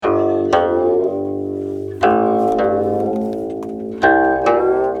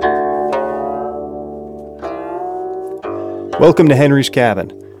Welcome to Henry's Cabin.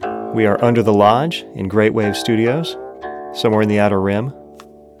 We are under the lodge in Great Wave Studios, somewhere in the Outer Rim,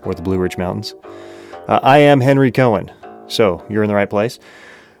 or the Blue Ridge Mountains. I am Henry Cohen, so you're in the right place.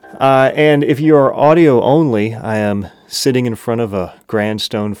 And if you are audio only, I am sitting in front of a grand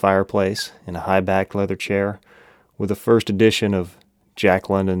stone fireplace in a high-backed leather chair with the first edition of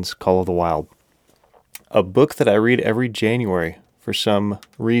Jack London's Call of the Wild, a book that I read every January for some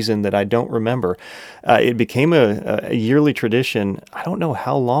reason that I don't remember. It became a yearly tradition, I don't know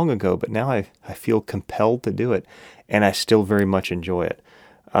how long ago, but now I feel compelled to do it, and I still very much enjoy it.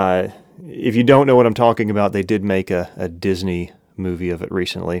 If you don't know what I'm talking about, they did make a Disney movie of it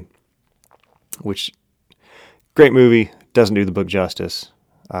recently, which, great movie, doesn't do the book justice.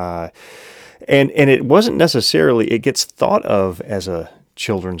 And it wasn't necessarily, it gets thought of as a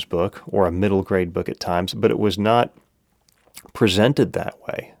children's book or a middle grade book at times, but it was not presented that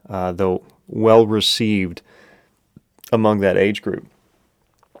way, though well received among that age group,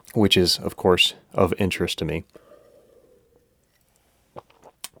 which is, of course, of interest to me.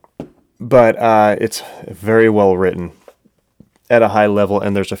 But it's very well written at a high level,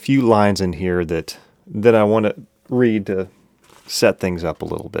 and there's a few lines in here that I want to read to set things up a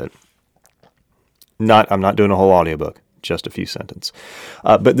little bit. I'm not doing a whole audiobook, just a few sentences.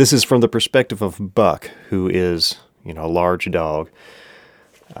 But this is from the perspective of Buck, who is, a large dog,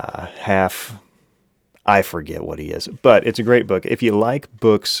 I forget what he is, but it's a great book. If you like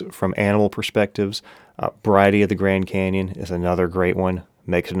books from animal perspectives, Bridie of the Grand Canyon is another great one,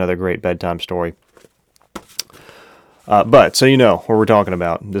 makes another great bedtime story. But, so you know what we're talking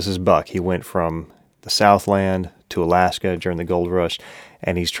about. This is Buck. He went from the Southland to Alaska during the gold rush,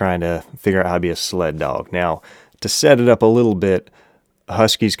 and he's trying to figure out how to be a sled dog. Now, to set it up a little bit,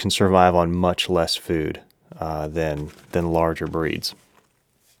 huskies can survive on much less food than larger breeds.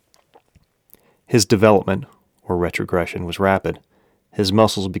 His development, or retrogression, was rapid. His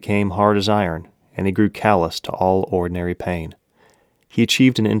muscles became hard as iron, and he grew callous to all ordinary pain. He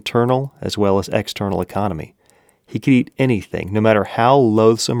achieved an internal as well as external economy. He could eat anything, no matter how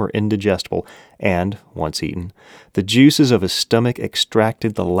loathsome or indigestible, and, once eaten, the juices of his stomach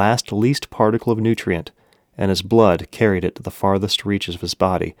extracted the least particle of nutrient, and his blood carried it to the farthest reaches of his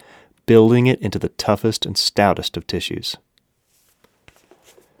body, building it into the toughest and stoutest of tissues.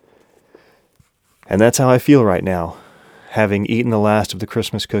 And that's how I feel right now, having eaten the last of the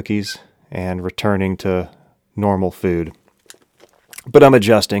Christmas cookies and returning to normal food. But I'm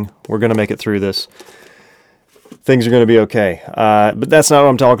adjusting. We're going to make it through this. Things are going to be okay. But that's not what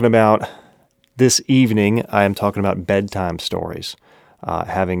I'm talking about. This evening, I am talking about bedtime stories,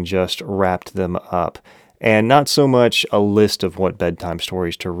 having just wrapped them up. And not so much a list of what bedtime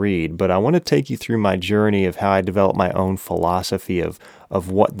stories to read, but I want to take you through my journey of how I developed my own philosophy of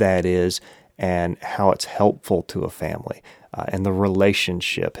what that is and how it's helpful to a family and the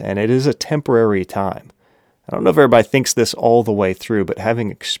relationship. And it is a temporary time. I don't know if everybody thinks this all the way through, but having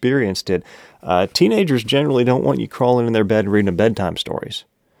experienced it, teenagers generally don't want you crawling in their bed and reading bedtime stories.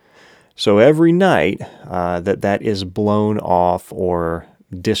 So every night that is blown off or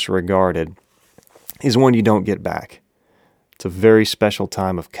disregarded is one you don't get back. It's a very special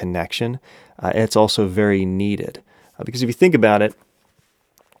time of connection. It's also very needed. Because if you think about it,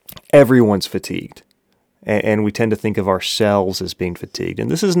 everyone's fatigued. And we tend to think of ourselves as being fatigued.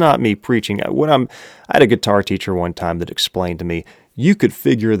 And this is not me preaching. I had a guitar teacher one time that explained to me, you could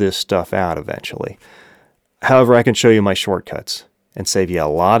figure this stuff out eventually. However, I can show you my shortcuts and save you a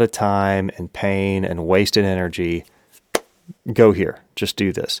lot of time and pain and wasted energy. Go here. Just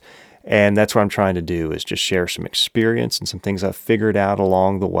do this. And that's what I'm trying to do, is just share some experience and some things I've figured out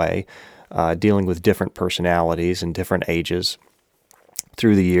along the way, dealing with different personalities and different ages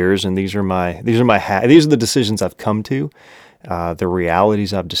through the years. And these are the decisions I've come to, the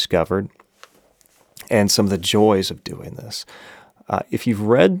realities I've discovered, and some of the joys of doing this. If you've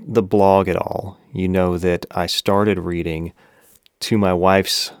read the blog at all, you know that I started reading to my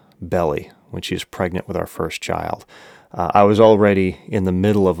wife's belly when she was pregnant with our first child. I was already in the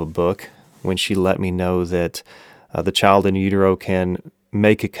middle of a book when she let me know that the child in utero can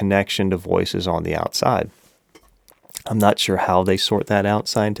make a connection to voices on the outside. I'm not sure how they sort that out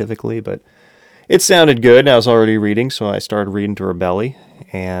scientifically, but it sounded good. I was already reading, so I started reading to her belly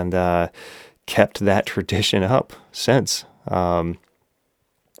and kept that tradition up since until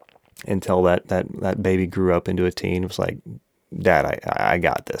that baby grew up into a teen. It was like, Dad, I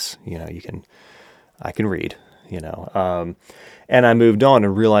got this. I can read. And I moved on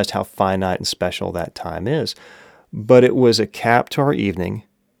and realized how finite and special that time is. But it was a cap to our evening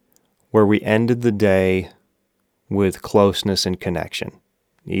where we ended the day with closeness and connection.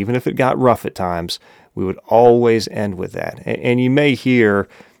 Even if it got rough at times, we would always end with that. And you may hear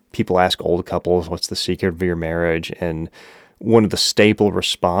people ask old couples, what's the secret of your marriage? And one of the staple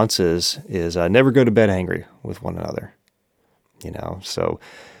responses is never go to bed angry with one another. So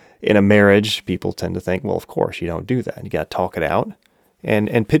in a marriage, people tend to think, well, of course, you don't do that. You got to talk it out.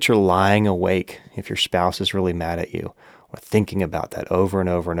 And picture lying awake if your spouse is really mad at you, or thinking about that over and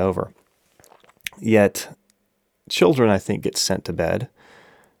over and over. Yet, children, I think, get sent to bed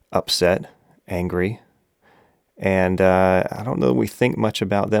upset, angry, and I don't know that we think much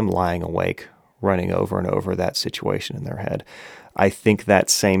about them lying awake, running over and over that situation in their head. I think that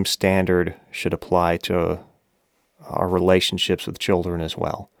same standard should apply to our relationships with children as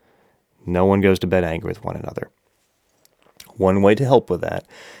well. No one goes to bed angry with one another. One way to help with that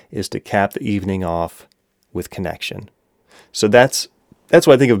is to cap the evening off with connection. So that's what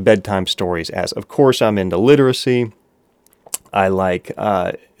I think of bedtime stories as. Of course, I'm into literacy. I like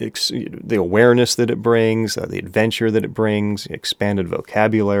the awareness that it brings, the adventure that it brings, expanded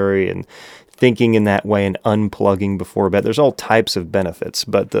vocabulary, and thinking in that way and unplugging before bed. There's all types of benefits,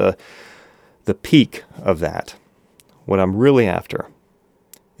 but the peak of that, what I'm really after,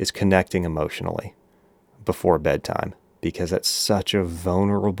 is connecting emotionally before bedtime, because that's such a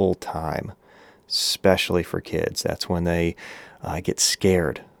vulnerable time, especially for kids. That's when they get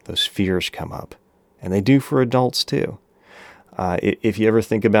scared. Those fears come up, and they do for adults too. If you ever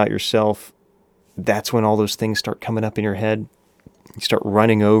think about yourself, that's when all those things start coming up in your head. You start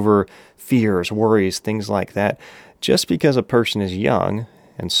running over fears, worries, things like that. Just because a person is young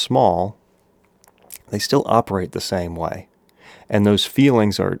and small, they still operate the same way. And those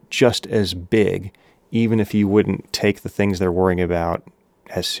feelings are just as big, even if you wouldn't take the things they're worrying about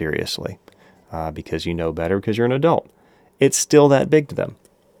as seriously, because you know better, because you're an adult. It's still that big to them.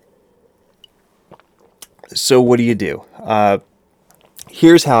 So what do you do?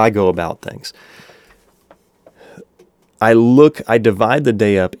 Here's how I go about things. I divide the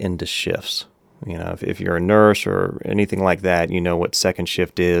day up into shifts. If you're a nurse or anything like that, you know what second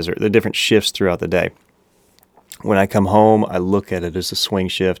shift is, or the different shifts throughout the day. When I come home, I look at it as a swing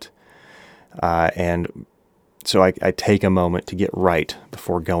shift. And so I take a moment to get right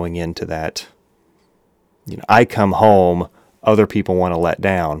before going into that. I come home, other people want to let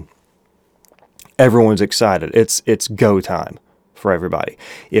down. Everyone's excited. It's go time for everybody.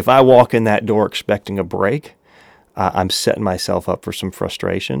 If I walk in that door expecting a break, I'm setting myself up for some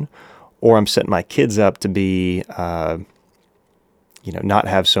frustration, or I'm setting my kids up to be, not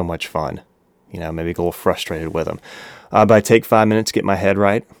have so much fun. Maybe get a little frustrated with them. But I take 5 minutes, get my head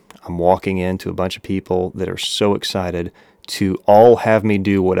right. I'm walking into a bunch of people that are so excited to all have me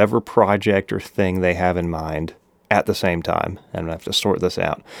do whatever project or thing they have in mind at the same time. And I have to sort this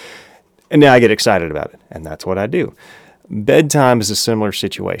out. And now I get excited about it. And that's what I do. Bedtime is a similar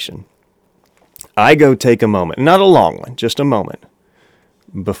situation. I go take a moment, not a long one, just a moment,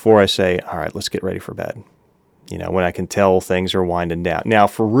 before I say, all right, let's get ready for bed. When I can tell things are winding down. Now,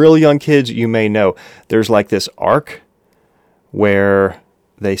 for real young kids, you may know there's like this arc where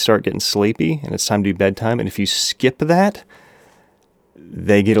they start getting sleepy and it's time to do bedtime. And if you skip that,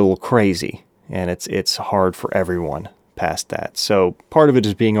 they get a little crazy, and it's hard for everyone past that. So part of it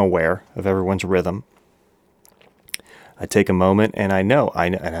is being aware of everyone's rhythm. I take a moment, and I know,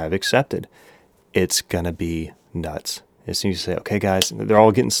 and I've accepted, it's going to be nuts. As soon as you say, okay, guys, they're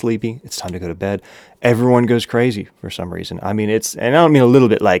all getting sleepy, it's time to go to bed, everyone goes crazy for some reason. And I don't mean a little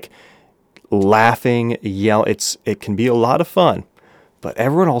bit like laughing, yell. It can be a lot of fun, but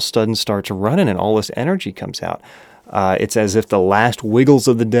everyone all of a sudden starts running and all this energy comes out. It's as if the last wiggles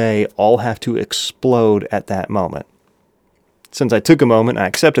of the day all have to explode at that moment. Since I took a moment, I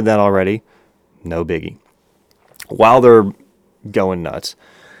accepted that already, no biggie. While they're going nuts,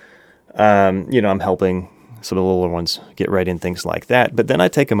 I'm helping some of the little ones get ready and things like that. But then I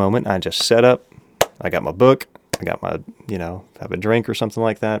take a moment, I just set up, I got my book, I got my, have a drink or something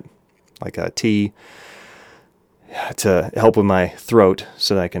like that, like a tea, to help with my throat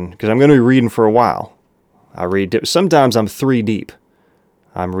so that I can, because I'm going to be reading for a while. Sometimes I'm 3 deep.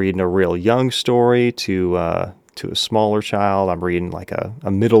 I'm reading a real young story to a smaller child. I'm reading like a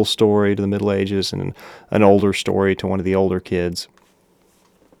middle story to the Middle Ages, and an older story to one of the older kids.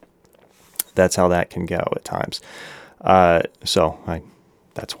 That's how that can go at times. That's why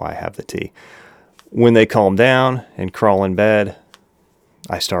I have the tea. When they calm down and crawl in bed,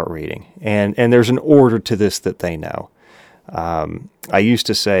 I start reading. And there's an order to this that they know. I used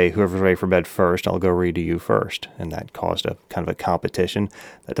to say, whoever's ready for bed first, I'll go read to you first. And that caused a kind of a competition.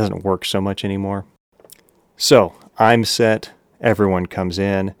 That doesn't work so much anymore. So I'm set. Everyone comes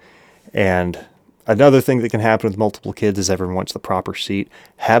in. And Another thing that can happen with multiple kids is everyone wants the proper seat.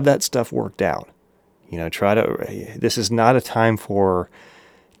 Have that stuff worked out. This is not a time for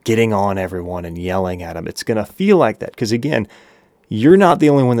getting on everyone and yelling at them. It's going to feel like that because, again, you're not the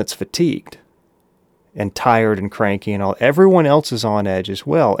only one that's fatigued and tired and cranky and all. Everyone else is on edge as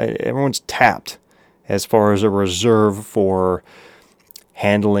well. Everyone's tapped as far as a reserve for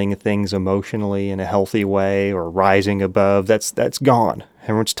handling things emotionally in a healthy way or rising above. That's gone.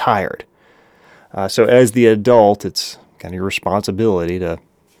 Everyone's tired. So as the adult, it's kind of your responsibility to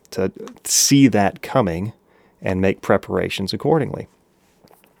see that coming and make preparations accordingly.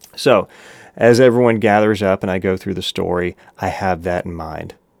 So as everyone gathers up and I go through the story, I have that in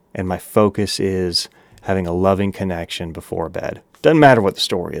mind. And my focus is having a loving connection before bed. Doesn't matter what the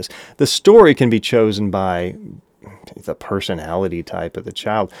story is. The story can be chosen by the personality type of the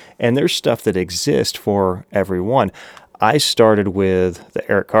child. And there's stuff that exists for everyone. I started with the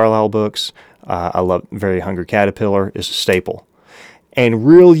Eric Carlisle books. I love Very Hungry Caterpillar is a staple. And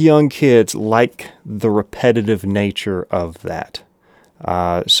real young kids like the repetitive nature of that.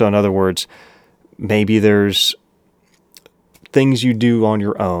 So in other words, maybe there's things you do on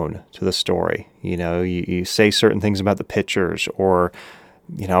your own to the story. You say certain things about the pictures, or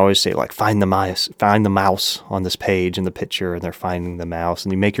I always say, like, find the mouse on this page in the picture, and they're finding the mouse,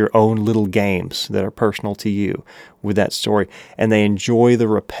 and you make your own little games that are personal to you with that story, and they enjoy the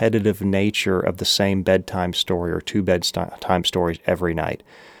repetitive nature of the same bedtime story or two bedtime stories every night.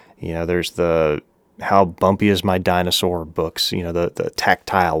 There's the How Bumpy Is My Dinosaur books, the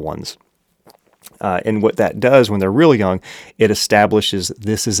tactile ones. And what that does when they're real young, it establishes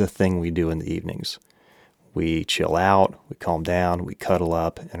this is a thing we do in the evenings. We chill out, we calm down, we cuddle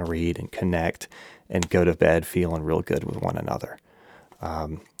up and read and connect and go to bed feeling real good with one another.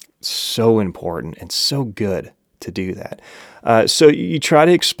 So important and so good to do that. So you try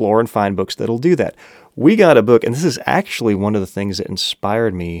to explore and find books that'll do that. We got a book, and this is actually one of the things that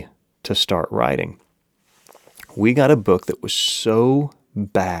inspired me to start writing. We got a book that was so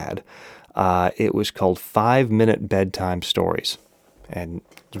bad. It was called 5-Minute Bedtime Stories. And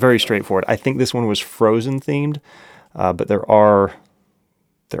it's very straightforward. I think this one was Frozen themed, but there are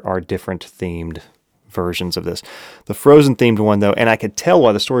different themed versions of this. The Frozen themed one, though, and I could tell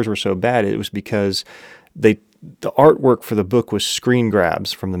why the stories were so bad, it was because the artwork for the book was screen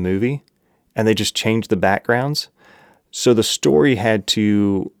grabs from the movie, and they just changed the backgrounds. So the story had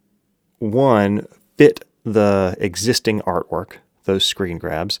to, one, fit the existing artwork, those screen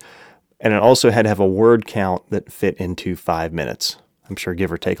grabs, and it also had to have a word count that fit into 5 minutes. I'm sure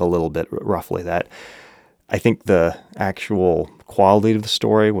give or take a little bit, roughly that. I think the actual quality of the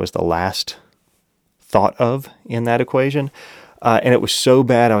story was the last thought of in that equation. And it was so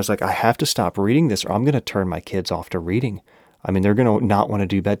bad, I was like, I have to stop reading this or I'm going to turn my kids off to reading. I mean, they're going to not want to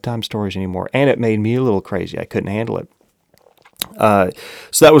do bedtime stories anymore. And it made me a little crazy. I couldn't handle it.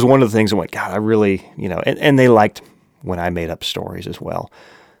 So that was one of the things I went, God, I really, and they liked when I made up stories as well.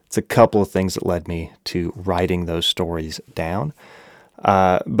 It's a couple of things that led me to writing those stories down.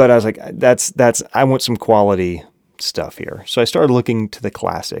 But I was like, I want some quality stuff here. So I started looking to the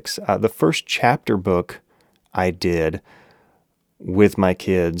classics. The first chapter book I did with my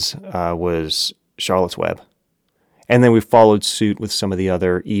kids was Charlotte's Web. And then we followed suit with some of the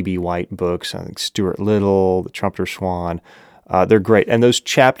other E.B. White books, I think Stuart Little, The Trumpeter Swan. They're great. And those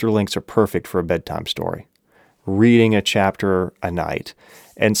chapter links are perfect for a bedtime story. Reading a chapter a night.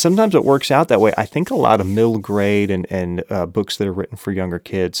 And sometimes it works out that way. I think a lot of middle grade and books that are written for younger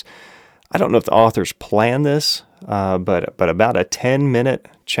kids, I don't know if the authors plan this, but about a 10-minute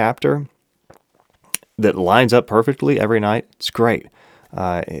chapter that lines up perfectly every night, it's great.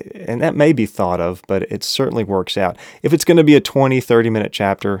 And that may be thought of, but it certainly works out. If it's going to be a 20, 30-minute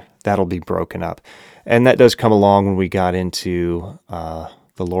chapter, that'll be broken up. And that does come along when we got into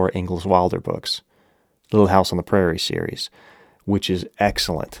the Laura Ingalls Wilder books, Little House on the Prairie series, which is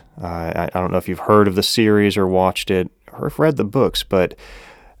excellent. I don't know if you've heard of the series or watched it or have read the books, but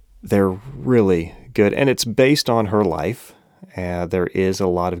they're really good. And it's based on her life. There is a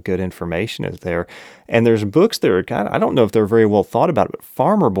lot of good information out there. And there's books that are I don't know if they're very well thought about, but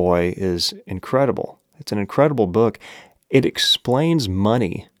Farmer Boy is incredible. It's an incredible book. It explains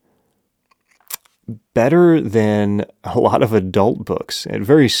money better than a lot of adult books. And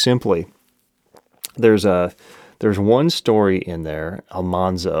very simply, there's one story in there.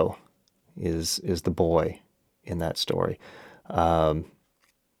 Almanzo is the boy in that story. I'm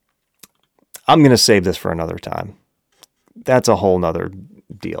going to save this for another time. That's a whole nother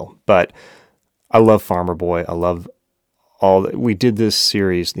deal. But I love Farmer Boy. I love we did this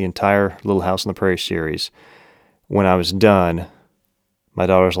series, the entire Little House on the Prairie series. When I was done, my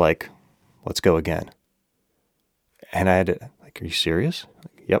daughter's like, let's go again. And I had to, like, are you serious?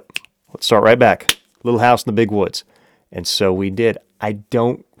 Like, yep. Let's start right back. Little House in the Big Woods. And so we did. I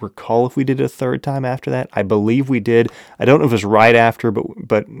don't recall if we did it a third time after that. I believe we did. I don't know if it was right after,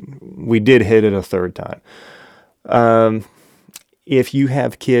 but we did hit it a third time. If you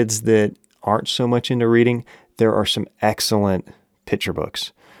have kids that aren't so much into reading, there are some excellent picture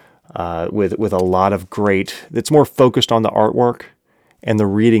books with a lot of great. It's more focused on the artwork, and the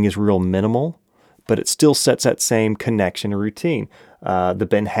reading is real minimal, but it still sets that same connection and routine. The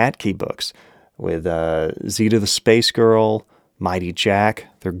Ben Hatke books with Zeta the Space Girl, Mighty Jack,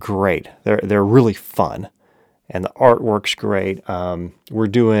 they're great. They're really fun, and the artwork's great. We're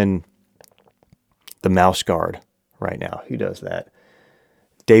doing The Mouse Guard right now. Who does that?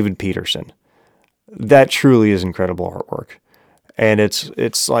 David Peterson. That truly is incredible artwork, and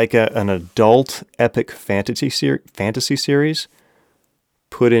it's like an adult epic fantasy series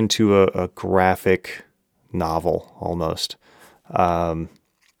put into a graphic novel almost. But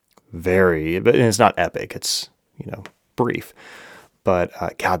it's not epic. It's brief,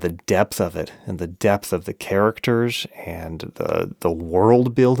 but God, the depth of it and the depth of the characters and the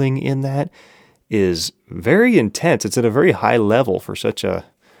world building in that is very intense. It's at a very high level for such a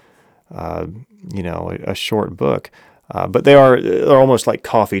short book. But they're almost like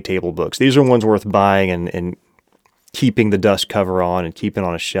coffee table books. These are ones worth buying and keeping the dust cover on and keeping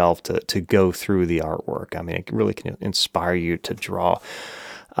on a shelf to go through the artwork. I mean, it really can inspire you to draw.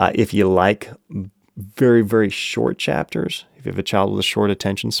 If you like very, very short chapters, if you have a child with a short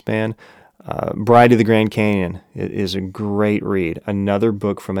attention span, Bride of the Grand Canyon is a great read. Another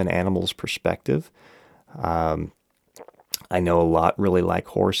book from an animal's perspective. I know a lot really like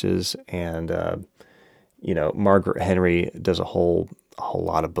horses, and Margaret Henry does a whole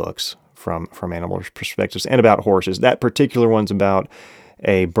lot of books from animal perspectives and about horses. That particular one's about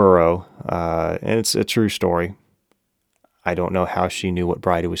a burro, and it's a true story. I don't know how she knew what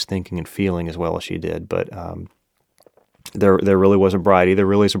Bridie was thinking and feeling as well as she did, but there really was a Bridie. There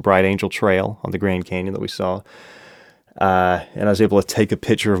really is a Bright Angel Trail on the Grand Canyon that we saw. And I was able to take a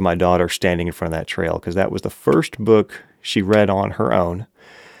picture of my daughter standing in front of that trail because that was the first book she read on her own.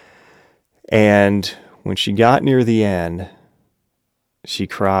 And when she got near the end, she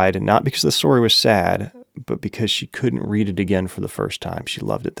cried, not because the story was sad, but because she couldn't read it again for the first time. She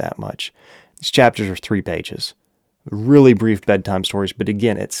loved it that much. These chapters are 3 pages. Really brief bedtime stories, but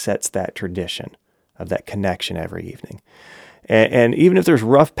again, it sets that tradition of that connection every evening. And even if there's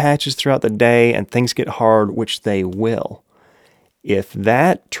rough patches throughout the day and things get hard, which they will, if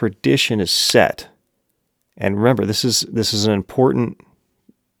that tradition is set, and remember, this is an important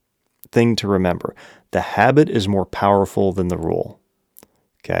thing to remember. The habit is more powerful than the rule.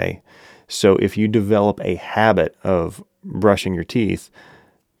 Okay? So if you develop a habit of brushing your teeth,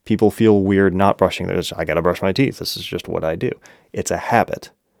 people feel weird not brushing their teeth. I got to brush my teeth. This is just what I do. It's a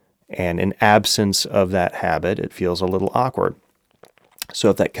habit. And in absence of that habit, it feels a little awkward. So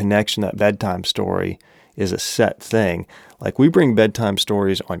if that connection, that bedtime story is a set thing, like we bring bedtime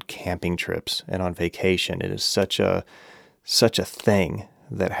stories on camping trips and on vacation. It is such a thing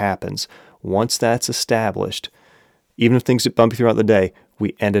that happens. Once that's established, even if things get bumpy throughout the day,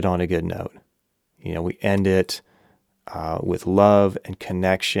 we end it on a good note. We end it with love and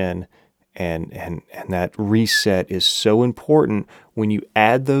connection, and that reset is so important when you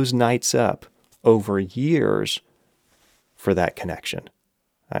add those nights up over years for that connection.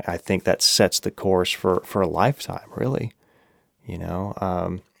 I think that sets the course for a lifetime, really.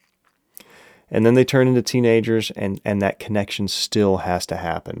 And then they turn into teenagers, and that connection still has to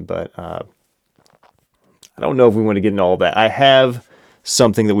happen. But I don't know if we want to get into all that. I have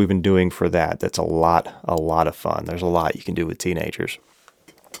something that we've been doing for that's a lot of fun. There's a lot you can do with teenagers.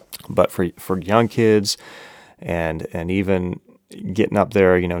 But for young kids and even getting up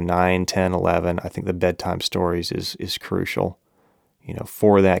there, 9, 10, 11, I think the bedtime stories is crucial,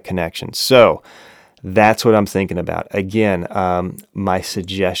 for that connection. So that's what I'm thinking about. Again, my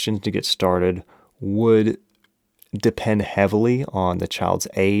suggestions to get started would depend heavily on the child's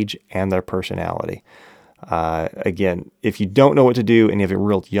age and their personality. Again, if you don't know what to do and you have a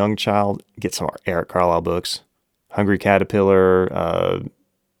real young child, get some Eric Carle books. Hungry Caterpillar,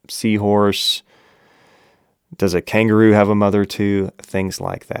 Seahorse, does a kangaroo have a mother too? Things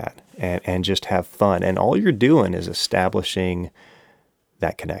like that. And just have fun. And all you're doing is establishing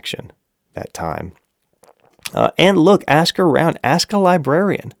that connection, that time. And look, ask around. Ask a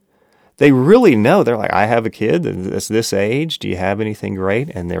librarian. They really know. They're like, I have a kid that's this age. Do you have anything great?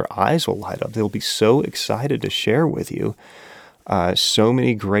 And their eyes will light up. They'll be so excited to share with you so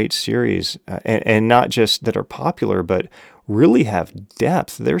many great series. And not just that are popular, but really have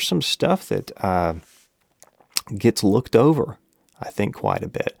depth. There's some stuff that gets looked over, I think, quite a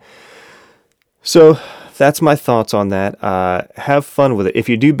bit. So that's my thoughts on that. Have fun with it. If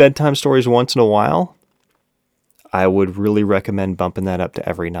you do bedtime stories once in a while, I would really recommend bumping that up to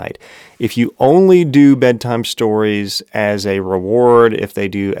every night. If you only do bedtime stories as a reward, if they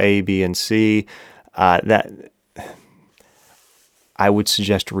do A, B, and C, that I would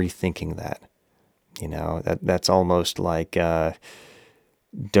suggest rethinking that. That's almost like,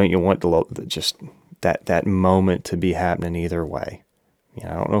 don't you want just that moment to be happening either way? I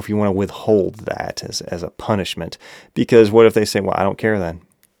don't know if you want to withhold that as a punishment, because what if they say, well, I don't care then,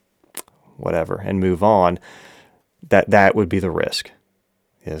 whatever, and move on? That would be the risk.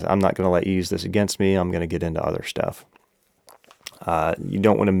 Is I'm not going to let you use this against me. I'm going to get into other stuff. You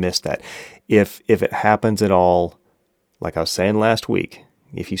don't want to miss that. If it happens at all, like I was saying last week,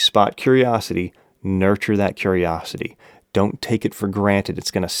 if you spot curiosity, nurture that curiosity. Don't take it for granted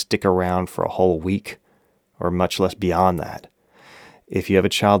it's going to stick around for a whole week, or much less beyond that. If you have a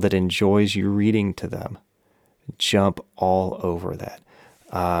child that enjoys you reading to them, jump all over that.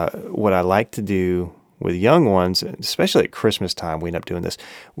 What I like to do with young ones, especially at Christmas time, we end up doing this.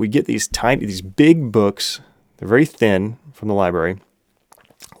 We get these big books. They're very thin from the library.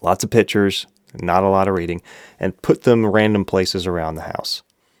 Lots of pictures, not a lot of reading, and put them random places around the house.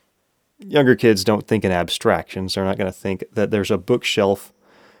 Younger kids don't think in abstractions. They're not going to think that there's a bookshelf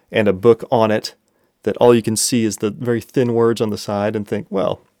and a book on it, that all you can see is the very thin words on the side, and think,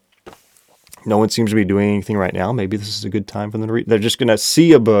 well, no one seems to be doing anything right now. Maybe this is a good time for them to read. They're just going to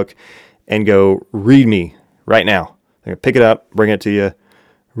see a book and go, read me right now. They're going to pick it up, bring it to you,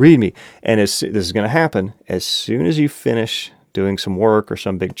 read me. And this is going to happen as soon as you finish doing some work or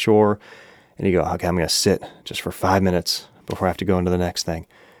some big chore, and you go, okay, I'm going to sit just for 5 minutes before I have to go into the next thing.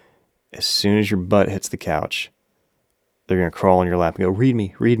 As soon as your butt hits the couch, they're going to crawl on your lap and go, read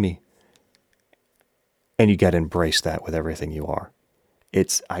me, read me. And you got to embrace that with everything you are.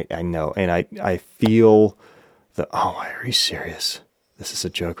 I know, and I feel are you serious? This is a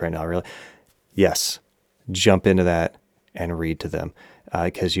joke right now, really? Yes, jump into that and read to them,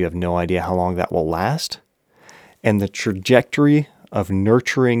 because you have no idea how long that will last. And the trajectory of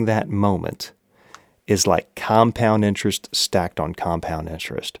nurturing that moment is like compound interest stacked on compound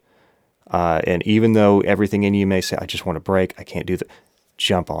interest. And even though everything in you may say, I just want a break, I can't do that,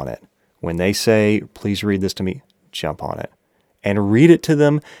 jump on it. When they say, please read this to me, jump on it. And read it to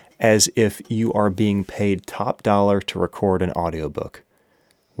them as if you are being paid top dollar to record an audiobook,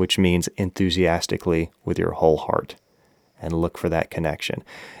 which means enthusiastically with your whole heart, and look for that connection.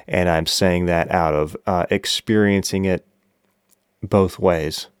 And I'm saying that out of experiencing it both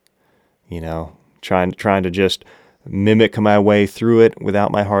ways, trying to just mimic my way through it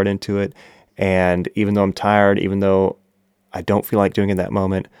without my heart into it. And even though I'm tired, even though I don't feel like doing it that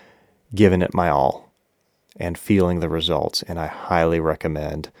moment, giving it my all and feeling the results. And I highly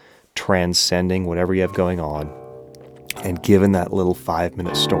recommend transcending whatever you have going on and giving that little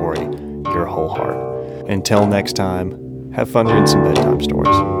 5-minute story your whole heart. Until next time, have fun reading some bedtime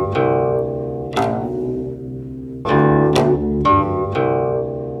stories.